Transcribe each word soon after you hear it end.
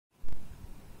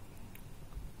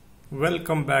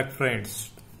Welcome back,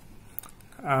 friends.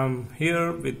 I'm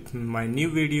here with my new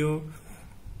video.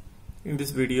 In this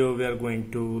video we are going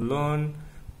to learn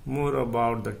more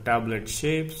about the tablet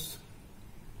shapes.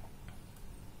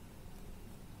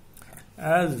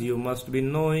 As you must be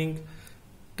knowing,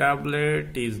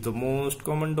 tablet is the most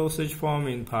common dosage form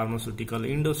in pharmaceutical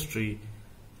industry,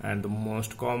 and the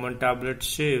most common tablet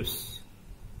shapes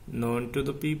known to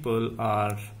the people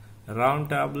are round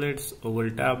tablets, oval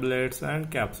tablets,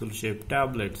 and capsule shaped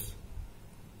tablets.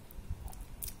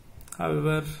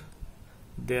 However,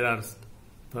 there are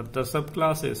further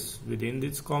subclasses within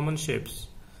these common shapes.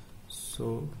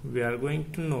 So we are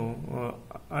going to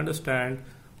understand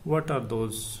what are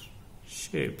those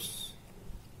shapes.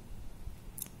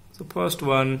 So first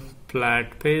one,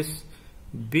 flat face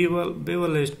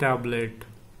bevel-edged tablet.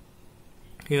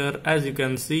 Here, as you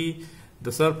can see,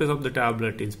 the surface of the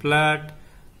tablet is flat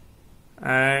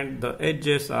and the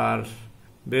edges are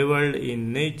beveled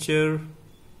in nature.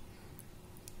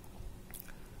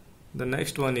 The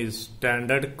next one is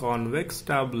standard convex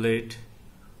tablet,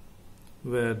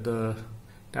 where the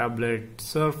tablet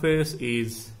surface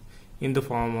is in the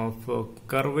form of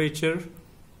curvature.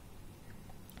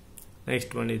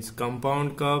 Next one is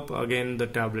compound cup. Again, the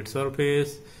tablet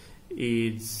surface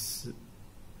is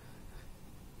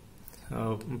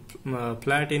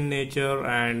flat in nature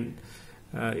and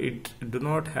it do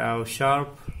not have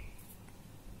sharp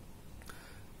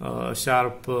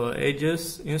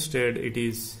edges. Instead, it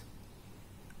is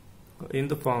in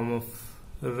the form of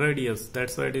radius.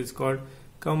 That's why it is called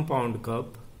compound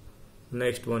cup.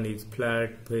 Next one is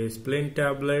flat face plain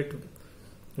tablet.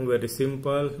 Very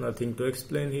simple, nothing to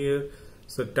explain here.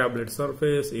 So tablet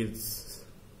surface is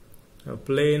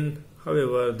plain.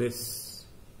 However, this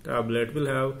tablet will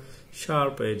have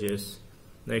sharp edges.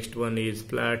 Next one is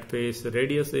flat face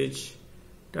radius edge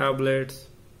tablets.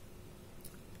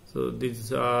 So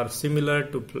these are similar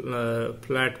to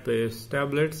flat face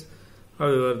tablets.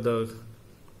 However,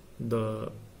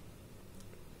 the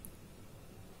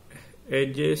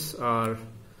edges are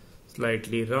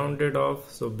slightly rounded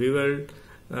off. So beveled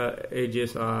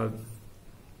edges are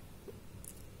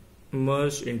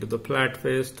merged into the flat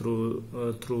face through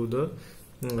the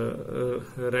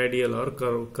radial or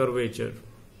curvature.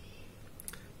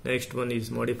 Next one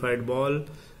is modified ball.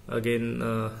 Again,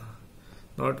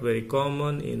 not very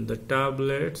common in the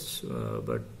tablets,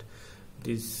 but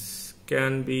this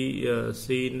can be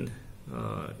seen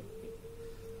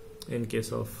in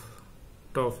case of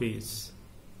toffees.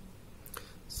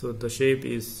 So the shape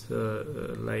is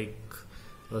like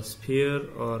a sphere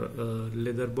or a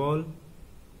leather ball.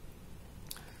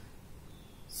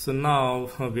 So now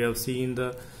we have seen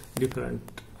the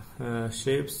different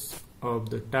shapes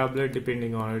of the tablet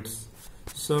depending on its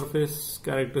surface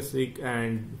characteristic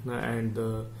and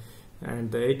the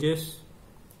edges.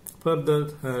 Further,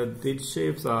 these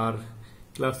shapes are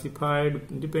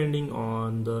classified depending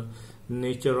on the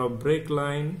nature of break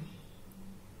line.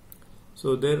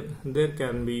 So there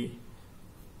can be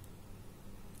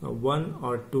one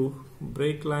or two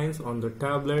break lines on the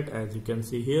tablet, as you can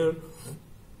see here.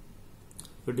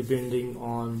 So depending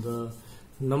on the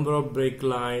number of break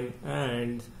line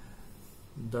and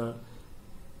the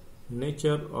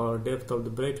nature or depth of the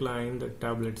break line, the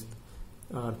tablets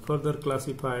are further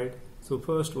classified. So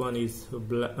first one is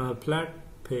flat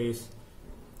face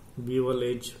bevel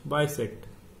edge bisect.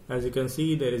 As you can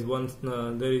see, there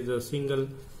is a single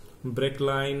break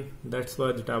line. That's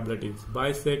why the tablet is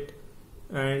bisect,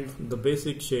 and the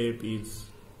basic shape is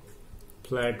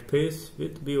flat face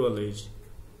with bevel edge.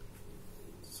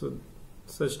 So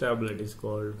such tablet is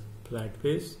called flat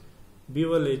face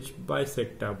bevel edge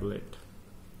bisect tablet.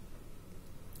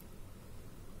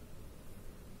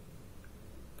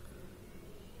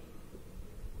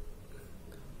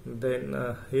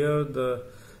 Then here the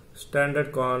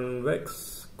standard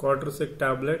convex quadrisect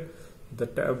tablet. The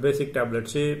basic tablet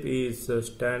shape is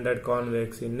standard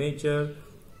convex in nature.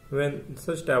 When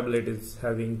such tablet is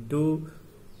having two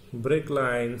break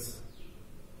lines,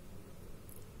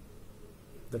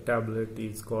 the tablet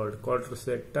is called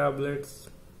quadrisect tablets.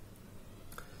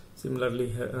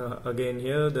 Similarly, again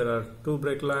here there are two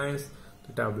break lines,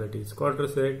 the tablet is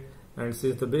quadrisect, and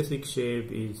since the basic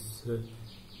shape is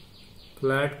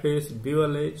flat face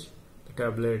bevel edge, the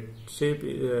tablet shape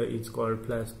is called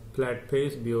flat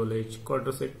face bevel edge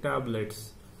quadrisect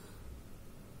tablets.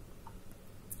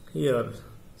 Here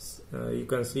you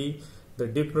can see the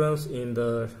difference in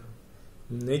the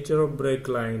nature of break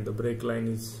line. The break line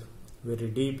is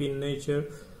very deep in nature,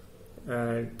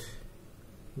 and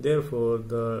therefore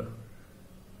the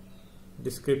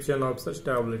description of such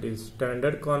tablet is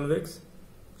standard convex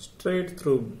straight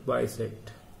through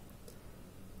bisect.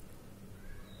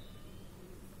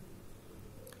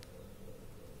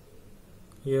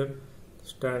 here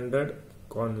standard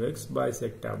convex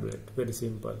bisect tablet, very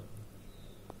simple.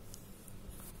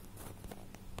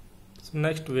 So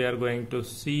next we are going to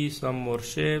see some more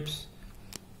shapes.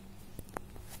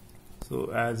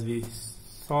 So as we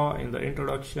saw in the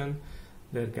introduction,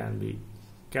 there can be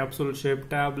capsule shaped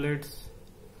tablets,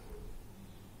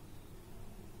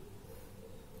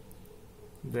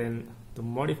 then the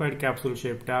modified capsule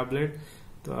shaped tablet.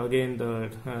 So again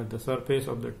the surface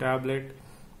of the tablet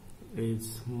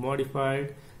is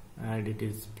modified and it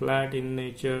is flat in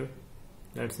nature,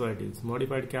 that's why it is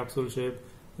modified capsule shape.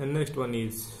 The next one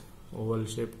is oval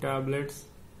shaped tablets,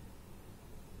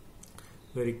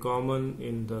 very common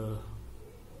in the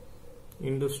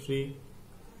industry.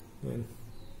 Then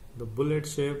the bullet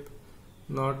shape,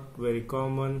 not very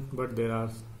common, but there are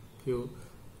few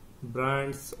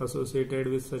brands associated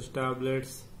with such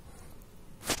tablets.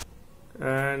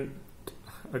 And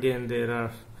again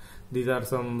these are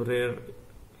some rare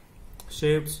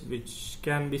shapes which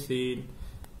can be seen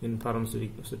in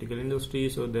pharmaceutical industry.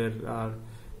 So there are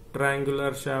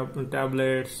triangular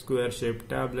tablets, square shaped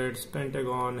tablets,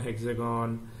 pentagon,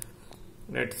 hexagon,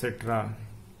 etc.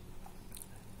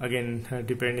 Again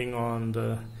depending on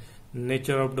the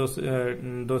nature of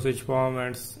dosage form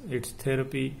and its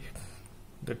therapy,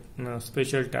 the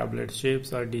special tablet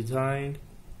shapes are designed.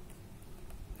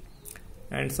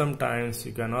 And sometimes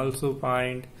you can also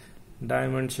find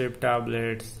diamond shaped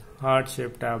tablets, heart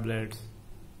shaped tablets,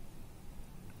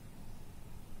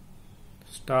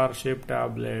 star shaped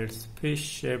tablets, fish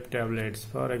shaped tablets.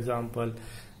 For example,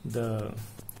 the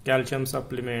calcium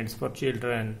supplements for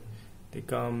children, they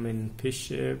come in fish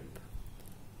shape.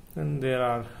 And there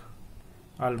are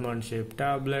almond shaped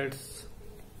tablets.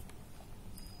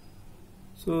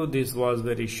 So this was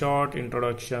very short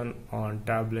introduction on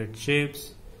tablet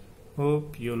shapes.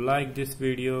 Hope you like this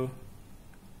video.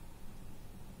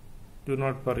 Do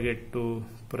not forget to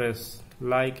press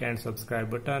like and subscribe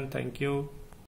button. Thank you.